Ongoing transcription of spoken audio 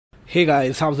Hey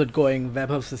guys, how's it going?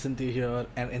 Webhub Sisanti here,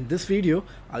 and in this video,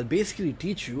 I'll basically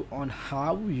teach you on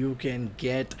how you can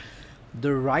get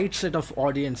the right set of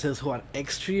audiences who are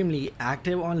extremely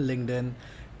active on LinkedIn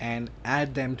and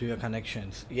add them to your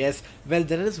connections. Yes, well,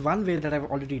 there is one way that I've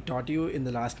already taught you in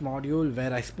the last module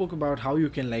where I spoke about how you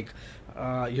can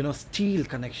steal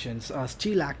connections,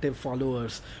 steal active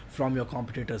followers from your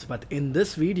competitors. But in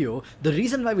this video, the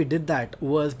reason why we did that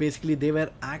was basically they were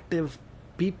active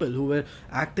people who were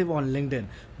active on LinkedIn.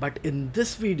 But in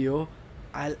this video,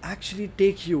 I'll actually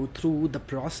take you through the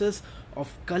process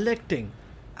of collecting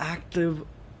active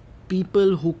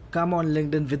people who come on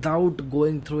LinkedIn without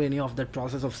going through any of that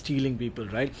process of stealing people,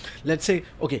 right? Let's say,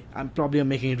 okay, I'm probably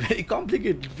making it very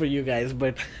complicated for you guys,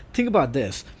 but think about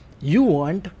this. You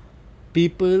want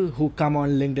people who come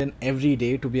on LinkedIn every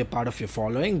day to be a part of your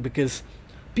following, because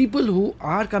people who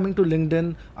are coming to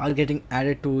LinkedIn are getting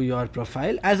added to your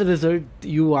profile. As a result,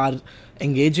 you are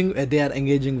engaging, they are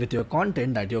engaging with your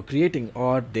content that you're creating,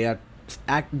 or they're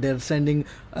sending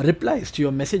replies to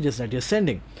your messages that you're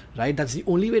sending, right? That's the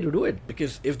only way to do it,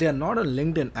 because if they are not on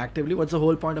LinkedIn actively, what's the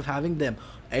whole point of having them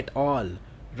at all,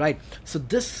 right? So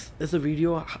this is the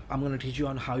video I'm going to teach you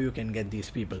on how you can get these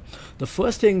people. The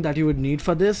first thing that you would need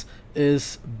for this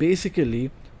is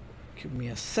basically, give me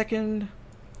a second.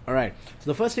 Alright, so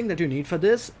the first thing that you need for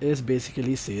this is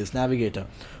basically Sales Navigator.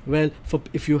 Well,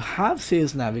 if you have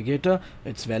Sales Navigator,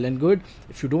 it's well and good.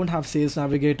 If you don't have Sales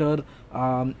Navigator,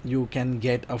 you can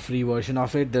get a free version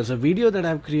of it. There's a video that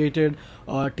I've created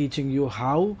teaching you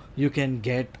how you can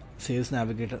get Sales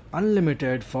Navigator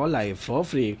Unlimited for life for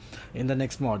free in the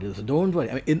next module. So don't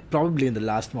worry. I mean, probably in the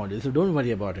last module. So don't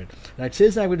worry about it. Right?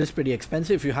 Sales Navigator is pretty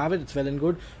expensive. If you have it, it's well and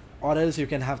good. Or else you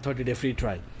can have 30-day free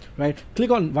trial, right? Click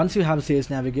on, once you have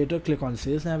Sales Navigator, click on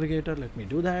Sales Navigator. Let me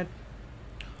do that.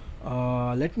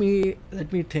 Let me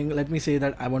say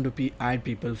that I want to add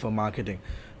people for marketing.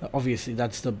 Obviously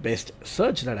that's the best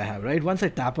search that I have, right? Once I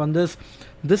tap on this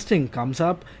thing comes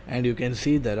up, and you can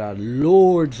see there are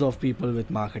loads of people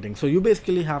with marketing. So you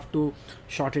basically have to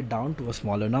short it down to a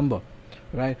smaller number,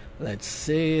 right?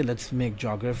 Let's make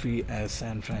geography as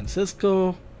San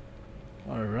Francisco.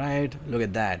 All right, look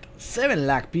at that, 7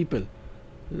 lakh people.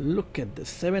 Look at the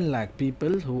 7 lakh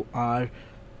people who are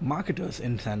marketers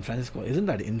in San Francisco. Isn't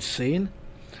that insane?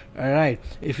 All right,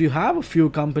 if you have a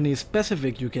few company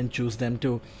specific, you can choose them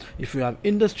too. If you have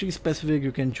industry specific,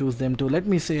 you can choose them too. Let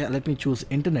me choose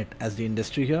internet as the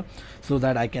industry here, so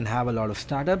that I can have a lot of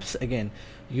startups. Again,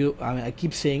 I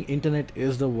keep saying internet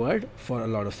is the word for a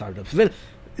lot of startups. Well,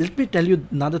 let me tell you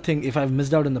another thing. If I've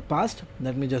missed out in the past,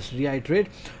 let me just reiterate.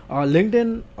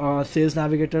 LinkedIn Sales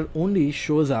Navigator only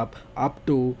shows up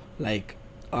to like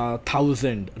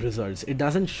 1,000 results. It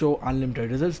doesn't show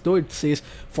unlimited results, though it says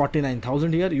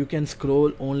 49,000 here. You can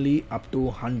scroll only up to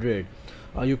 100.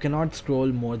 You cannot scroll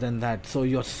more than that. So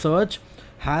your search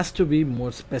has to be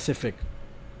more specific.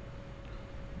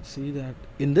 See that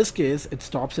in this case it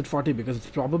stops at 40 because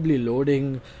it's probably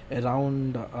loading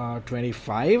around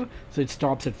 25, so it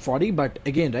stops at 40. But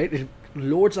again, right, it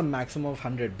loads a maximum of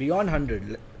 100. Beyond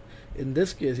 100, in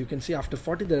this case, you can see after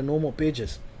 40 there are no more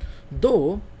pages,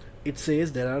 though it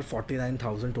says there are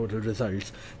 49,000 total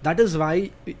results. That is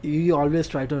why you always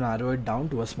try to narrow it down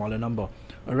to a smaller number.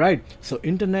 All right, so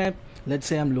internet, let's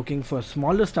say I'm looking for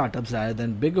smaller startups rather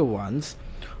than bigger ones.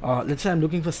 Let's say I'm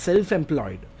looking for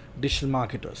self-employed digital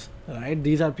marketers, right?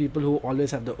 These are people who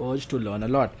always have the urge to learn a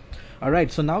lot. All right,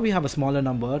 so now we have a smaller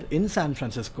number in San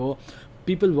Francisco,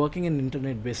 people working in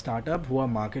internet-based startup who are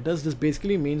marketers. This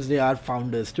basically means they are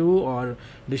founders too, or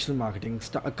digital marketing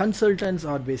consultants,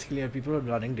 or basically are people who are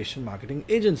running digital marketing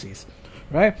agencies,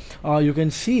 right? You can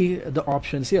see the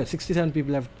options here. 67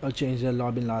 people have changed their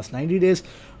log in last 90 days.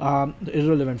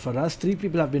 Irrelevant for us. 3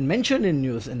 people have been mentioned in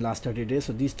news in last 30 days.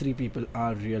 So these 3 people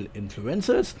are real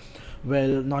influencers.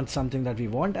 Well, not something that we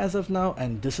want as of now.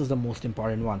 And this is the most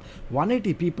important one.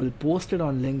 180 people posted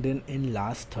on LinkedIn in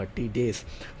last 30 days.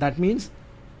 That means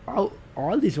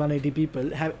all these 180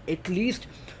 people have at least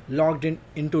logged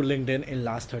into LinkedIn in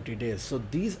last 30 days. So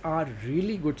these are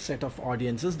really good set of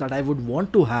audiences that I would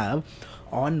want to have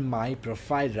on my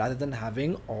profile, rather than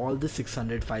having all the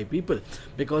 605 people,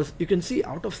 because you can see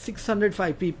out of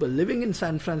 605 people living in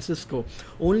San Francisco,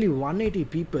 only 180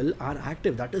 people are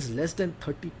active. That is less than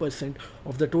 30%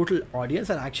 of the total audience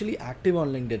are actually active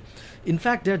on LinkedIn. In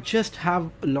fact, they just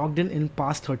have logged in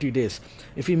past 30 days.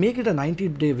 If we make it a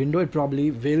 90-day window, it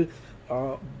probably will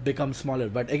become smaller.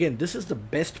 But again, this is the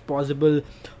best possible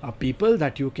people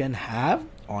that you can have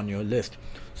on your list.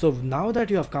 So now that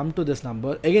you have come to this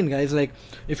number, again guys, like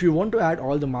if you want to add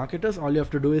all the marketers, all you have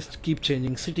to do is keep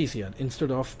changing cities here.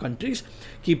 Instead of countries,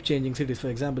 keep changing cities. For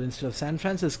example, instead of San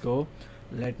Francisco,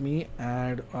 let me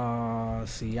add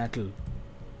Seattle.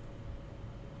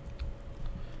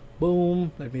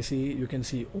 Boom, let me see. You can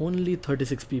see only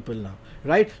 36 people now,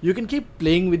 right? You can keep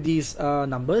playing with these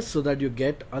numbers so that you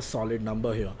get a solid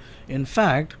number here. In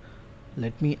fact,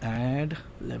 let me add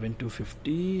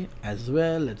 11,250 as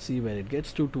well. Let's see where it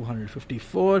gets to.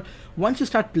 254. Once you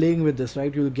start playing with this,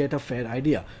 right, you'll get a fair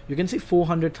idea. You can see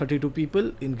 432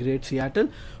 people in Great Seattle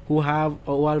who are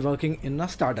working in a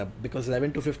startup, because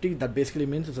 11,250, that basically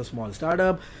means it's a small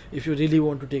startup. If you really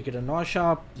want to take it a notch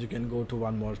up, you can go to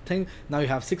one more thing. Now you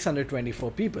have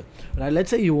 624 people, right?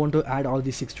 Let's say you want to add all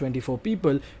these 624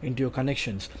 people into your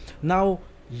connections. Now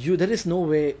there is no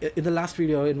way. In the last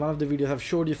video, in one of the videos, I've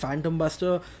showed you Phantom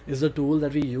Buster is the tool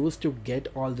that we use to get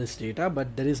all this data,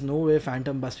 but there is no way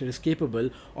Phantom Buster is capable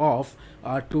of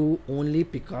to only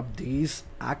pick up these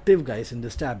active guys in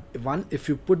this tab. If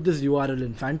you put this URL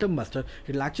in Phantom Buster,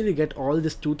 it'll actually get all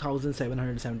this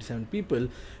 2,777 people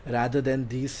rather than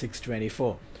these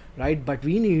 624. Right, but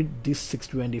we need this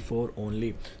 624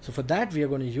 only. So for that, we are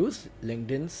going to use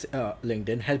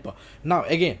LinkedIn Helper. Now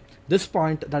again, this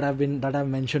point that I've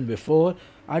mentioned before,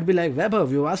 I'd be like, Webber,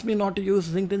 you asked me not to use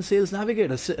LinkedIn Sales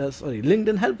Navigator,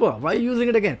 LinkedIn Helper. Why are you using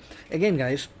it again? Again,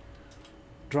 guys,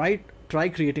 try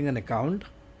creating an account,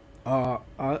 a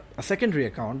secondary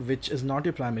account which is not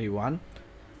your primary one.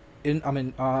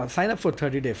 Sign up for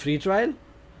 30-day free trial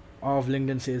of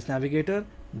LinkedIn Sales Navigator.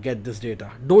 Get this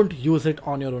data. Don't use it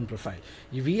on your own profile.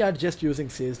 We are just using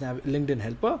LinkedIn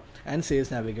Helper and Sales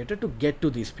Navigator to get to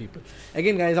these people.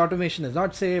 Again guys, automation is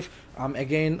not safe.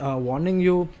 Again warning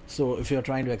you. So if you're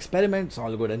trying to experiment, it's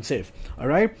all good and safe.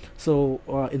 Alright, so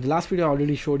in the last video I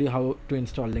already showed you how to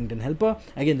install LinkedIn Helper.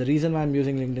 Again, the reason why I'm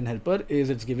using LinkedIn Helper is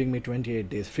it's giving me 28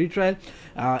 days free trial.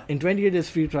 In 28 days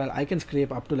free trial, I can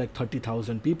scrape up to like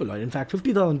 30,000 people, or in fact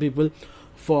 50,000 people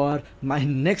for my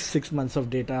next 6 months of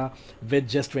data with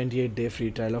just 28-day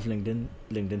free trial of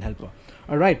LinkedIn Helper.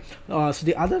 All right, so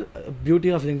the other beauty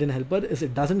of LinkedIn Helper is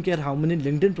it doesn't care how many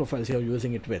LinkedIn profiles you're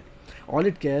using it with. All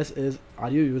it cares is, are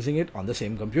you using it on the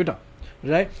same computer,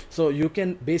 right? So you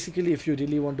can basically, if you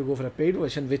really want to go for a paid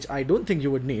version, which I don't think you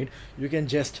would need, you can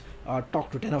just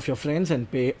talk to 10 of your friends and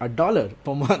pay $1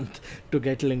 per month to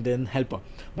get LinkedIn Helper.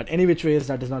 But any which ways,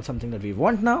 that is not something that we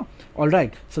want now. All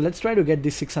right, so let's try to get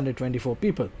these 624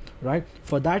 people, right?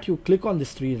 For that, you click on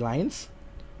these 3 lines,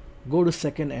 go to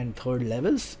second and third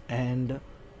levels, and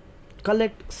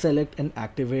collect, select, and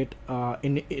activate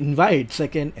invite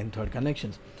second and third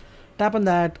connections. Tap on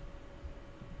that.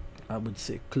 I would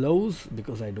say close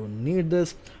because I don't need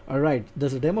this. All right,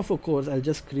 there's a demo for course. I'll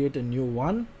just create a new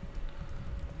one.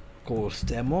 Course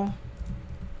demo.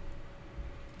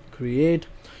 Create.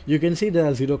 You can see there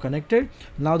are 0 connected.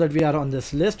 Now that we are on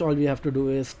this list, all we have to do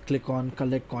is click on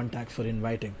collect contacts for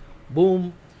inviting.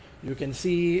 Boom. You can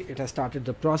see it has started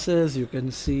the process. You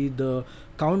can see the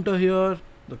counter here,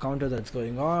 the counter that's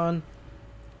going on.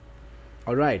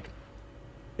 All right.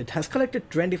 It has collected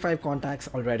 25 contacts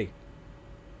already.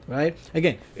 Right,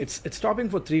 again it's stopping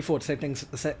for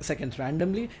 3-4 seconds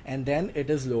randomly, and then it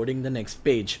is loading the next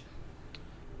page.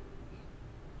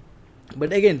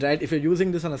 But again, right, if you're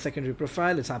using this on a secondary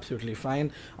profile, it's absolutely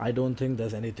fine. I don't think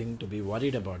there's anything to be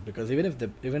worried about, because even if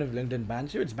LinkedIn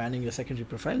bans you, it's banning your secondary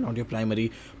profile, not your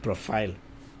primary profile.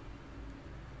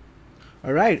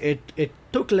 All right, it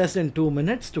took less than 2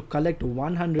 minutes to collect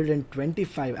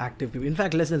 125 active people. In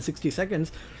fact, less than 60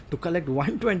 seconds to collect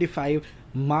 125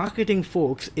 marketing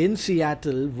folks in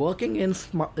Seattle working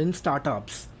in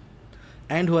startups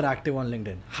and who are active on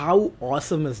LinkedIn. How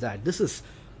awesome is that? This is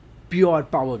pure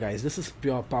power, guys. This is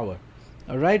pure power.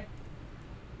 All right.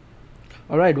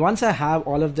 All right, once I have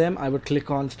all of them, I would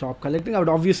click on stop collecting. I would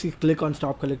obviously click on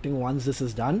stop collecting once this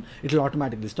is done. It will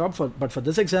automatically stop. But for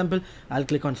this example, I'll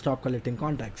click on stop collecting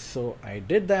contacts. So I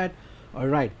did that. All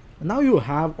right, now you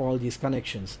have all these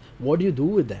connections. What do you do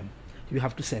with them? You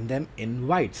have to send them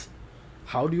invites.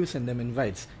 How do you send them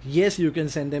invites? Yes, you can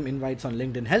send them invites on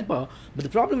LinkedIn Helper, but the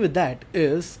problem with that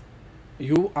is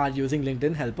you are using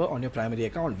LinkedIn Helper on your primary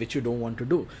account, which you don't want to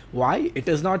do. Why? It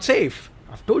is not safe.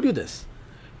 I've told you this.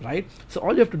 Right, so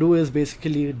all you have to do is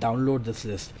basically download this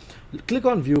list. Click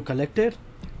on view collected.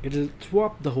 It will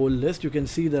swap the whole list. You can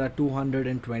see there are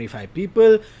 225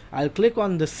 people. I'll click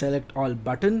on the select all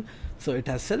button. So it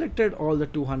has selected all the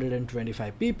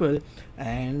 225 people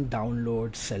and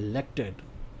download selected.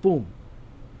 Boom.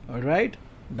 All right,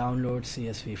 download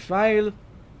CSV file.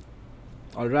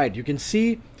 All right, you can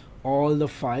see all the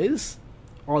files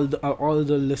all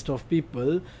the list of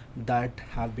people that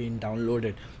have been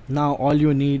downloaded. Now all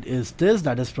you need is this,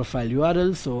 that is profile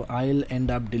URL. So I'll end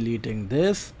up deleting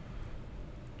this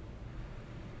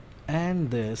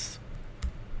and this,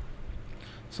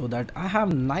 so that I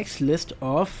have nice list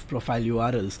of profile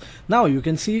URLs. Now you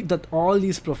can see that all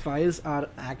these profiles are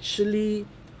actually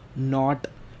not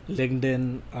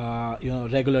LinkedIn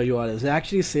regular URLs. They're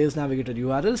actually Sales Navigator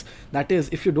URLs. That is,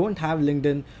 if you don't have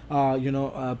LinkedIn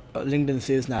LinkedIn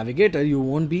Sales Navigator, you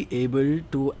won't be able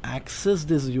to access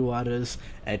these URLs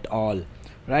at all,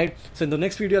 right? So in the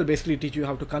next video I'll basically teach you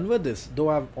how to convert this. Though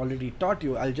I've already taught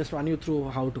you, I'll just run you through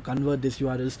how to convert these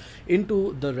URLs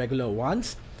into the regular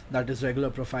ones, that is regular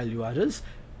profile URLs,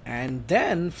 and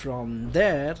then from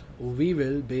there we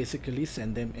will basically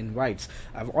send them invites.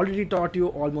 I've already taught you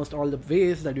almost all the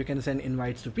ways that you can send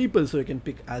invites to people, so you can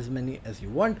pick as many as you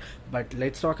want, but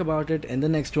let's talk about it in the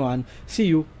next one. See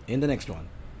you in the next one.